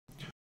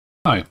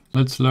Hi,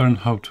 let's learn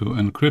how to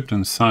encrypt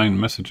and sign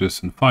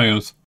messages and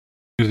files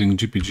using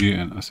GPG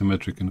and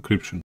asymmetric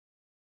encryption.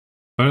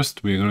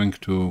 First, we are going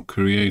to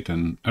create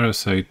an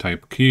RSA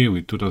type key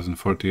with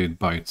 2048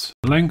 bytes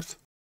length.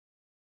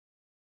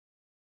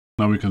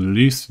 Now we can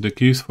list the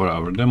keys for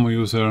our demo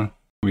user.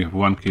 We have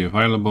one key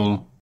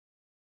available.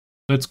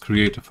 Let's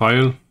create a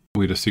file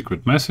with a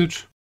secret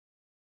message.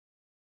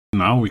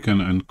 Now we can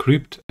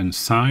encrypt and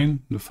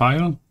sign the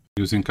file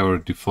using our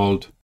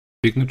default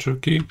signature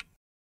key.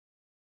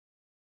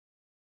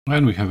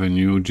 And we have a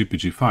new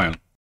GPG file.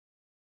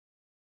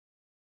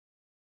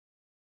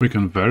 We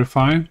can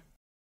verify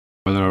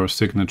whether our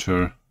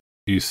signature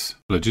is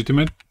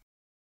legitimate.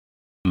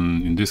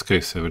 In this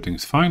case, everything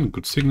is fine,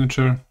 good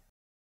signature.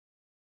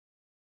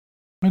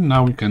 And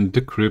now we can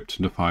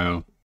decrypt the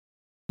file,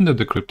 and the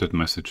decrypted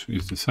message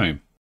is the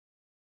same.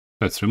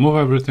 Let's remove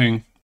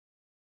everything,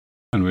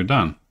 and we're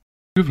done.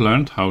 We've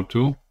learned how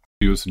to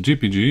use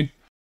GPG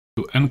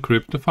to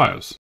encrypt the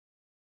files.